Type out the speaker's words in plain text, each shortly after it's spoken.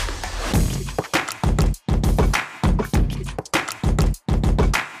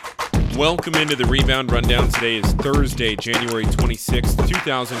Welcome into the Rebound Rundown. Today is Thursday, January 26th,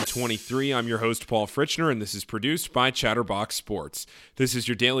 2023. I'm your host, Paul Fritchner, and this is produced by Chatterbox Sports. This is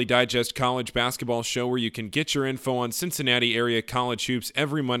your daily digest college basketball show where you can get your info on Cincinnati area college hoops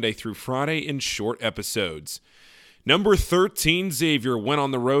every Monday through Friday in short episodes. Number 13, Xavier, went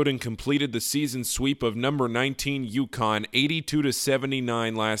on the road and completed the season sweep of number 19, UConn,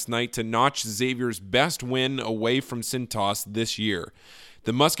 82-79 last night to notch Xavier's best win away from Cintas this year.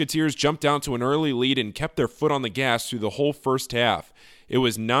 The Musketeers jumped out to an early lead and kept their foot on the gas through the whole first half. It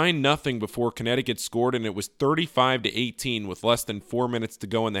was 9-0 before Connecticut scored, and it was 35-18 with less than 4 minutes to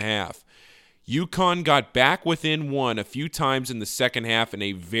go in the half. UConn got back within one a few times in the second half in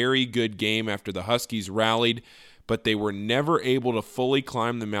a very good game after the Huskies rallied, but they were never able to fully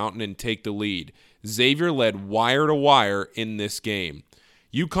climb the mountain and take the lead. Xavier led wire to wire in this game.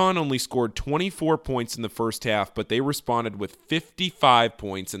 UConn only scored 24 points in the first half, but they responded with 55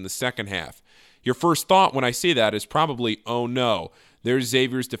 points in the second half. Your first thought when I say that is probably, oh no, there's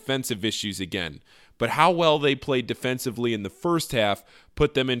Xavier's defensive issues again. But how well they played defensively in the first half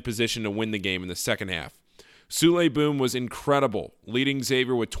put them in position to win the game in the second half. Sule Boom was incredible, leading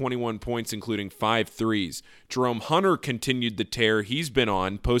Xavier with 21 points, including 5 threes. Jerome Hunter continued the tear he's been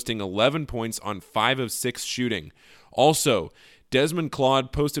on, posting 11 points on 5 of 6 shooting. Also, Desmond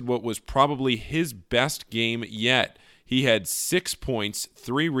Claude posted what was probably his best game yet. He had 6 points,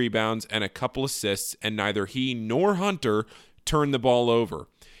 3 rebounds, and a couple assists, and neither he nor Hunter turned the ball over.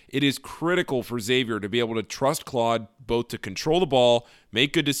 It is critical for Xavier to be able to trust Claude both to control the ball,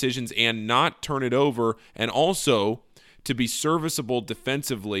 make good decisions, and not turn it over, and also to be serviceable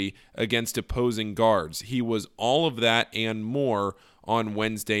defensively against opposing guards. He was all of that and more on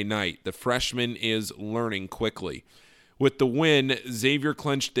Wednesday night. The freshman is learning quickly. With the win, Xavier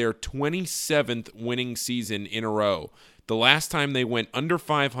clinched their 27th winning season in a row. The last time they went under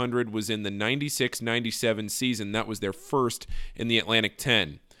 500 was in the 96-97 season. That was their first in the Atlantic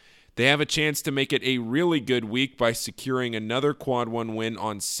 10. They have a chance to make it a really good week by securing another Quad 1 win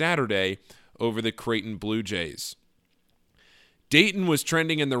on Saturday over the Creighton Blue Jays. Dayton was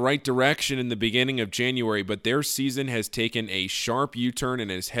trending in the right direction in the beginning of January, but their season has taken a sharp U-turn and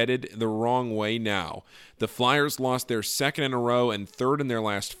is headed the wrong way now. The Flyers lost their second in a row and third in their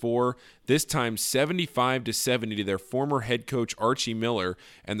last 4, this time 75-70 to their former head coach Archie Miller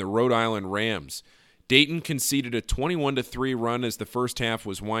and the Rhode Island Rams. Dayton conceded a 21-3 run as the first half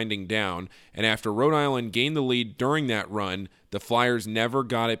was winding down, and after Rhode Island gained the lead during that run, the Flyers never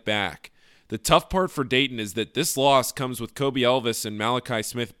got it back. The tough part for Dayton is that this loss comes with Kobe Elvis and Malachi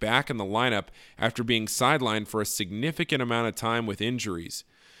Smith back in the lineup after being sidelined for a significant amount of time with injuries.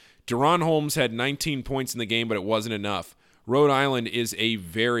 Deron Holmes had 19 points in the game, but it wasn't enough. Rhode Island is a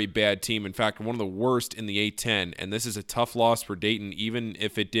very bad team, in fact, one of the worst in the A10, and this is a tough loss for Dayton, even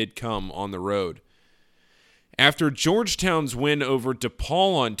if it did come on the road. After Georgetown's win over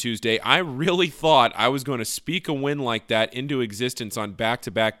DePaul on Tuesday, I really thought I was going to speak a win like that into existence on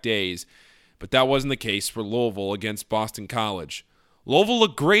back-to-back days, but that wasn't the case for Louisville against Boston College. Louisville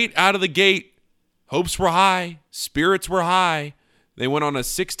looked great out of the gate. Hopes were high. Spirits were high. They went on a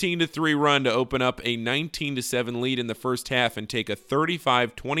 16-3 run to open up a 19-7 lead in the first half and take a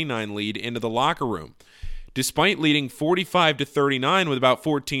 35-29 lead into the locker room. Despite leading 45-39 with about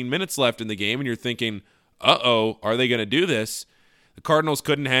 14 minutes left in the game, and you're thinking, uh-oh, are they going to do this? The Cardinals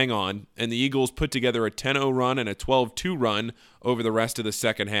couldn't hang on, and the Eagles put together a 10-0 run and a 12-2 run over the rest of the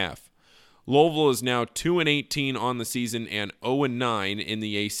second half. Louisville is now 2-18 on the season and 0-9 in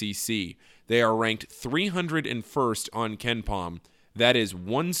the ACC. They are ranked 301st on KenPom. That is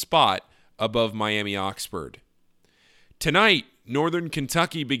one spot above Miami Oxford. Tonight, Northern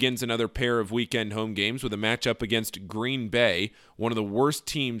Kentucky begins another pair of weekend home games with a matchup against Green Bay, one of the worst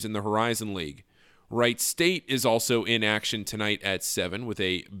teams in the Horizon League. Wright State is also in action tonight at 7 with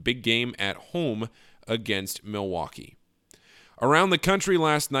a big game at home against Milwaukee. Around the country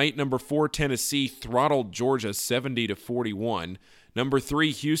last night, number 4 Tennessee throttled Georgia 70-41. Number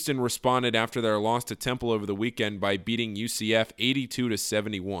 3 Houston responded after their loss to Temple over the weekend by beating UCF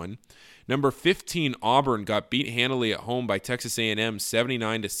 82-71. Number 15 Auburn got beat handily at home by Texas A&M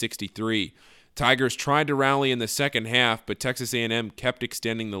 79-63. Tigers tried to rally in the second half, but Texas A&M kept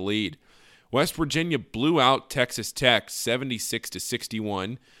extending the lead. West Virginia blew out Texas Tech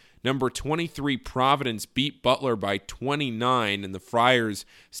 76-61. Number 23 Providence beat Butler by 29, and the Friars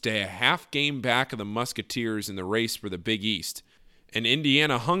stay a half game back of the Musketeers in the race for the Big East. And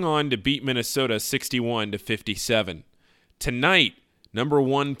Indiana hung on to beat Minnesota 61-57. Tonight, number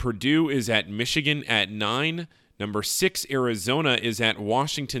 1 Purdue is at Michigan at 9. Number 6 Arizona is at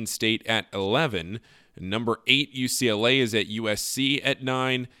Washington State at 11. Number 8, UCLA is at USC at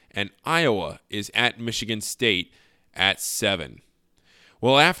 9, and Iowa is at Michigan State at 7.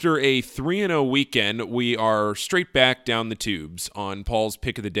 Well, after a 3-0 weekend, we are straight back down the tubes on Paul's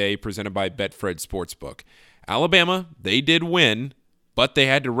Pick of the Day presented by BetFred Sportsbook. Alabama, they did win, but they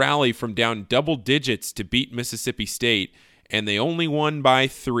had to rally from down double digits to beat Mississippi State, and they only won by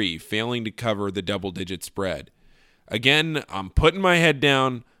 3, failing to cover the double-digit spread. Again, I'm putting my head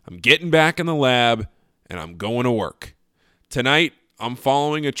down, I'm getting back in the lab, and I'm going to work. Tonight, I'm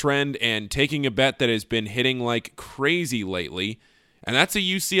following a trend and taking a bet that has been hitting like crazy lately, and that's a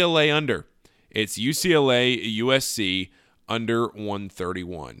UCLA under. It's UCLA USC under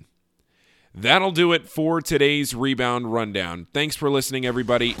 131. That'll do it for today's Rebound Rundown. Thanks for listening,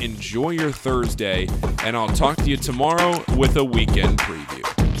 everybody. Enjoy your Thursday, and I'll talk to you tomorrow with a weekend preview.